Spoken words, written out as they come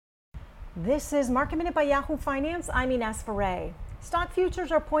This is Market Minute by Yahoo Finance. I'm Ines Ferre. Stock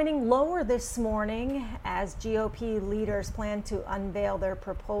futures are pointing lower this morning as GOP leaders plan to unveil their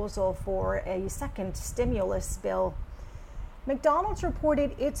proposal for a second stimulus bill. McDonald's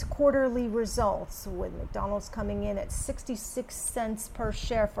reported its quarterly results, with McDonald's coming in at 66 cents per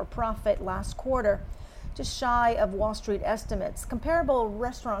share for profit last quarter, just shy of Wall Street estimates. Comparable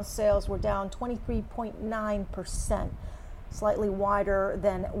restaurant sales were down 23.9%. Slightly wider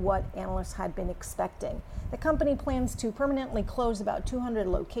than what analysts had been expecting. The company plans to permanently close about 200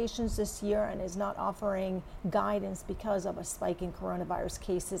 locations this year and is not offering guidance because of a spike in coronavirus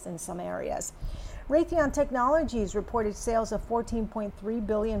cases in some areas. Raytheon Technologies reported sales of $14.3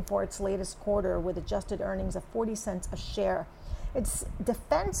 billion for its latest quarter, with adjusted earnings of 40 cents a share. Its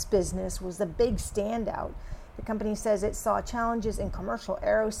defense business was the big standout. The company says it saw challenges in commercial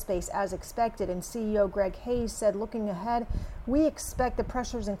aerospace as expected, and CEO Greg Hayes said, looking ahead, we expect the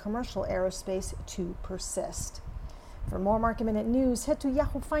pressures in commercial aerospace to persist. For more Market Minute news, head to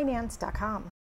yahoofinance.com.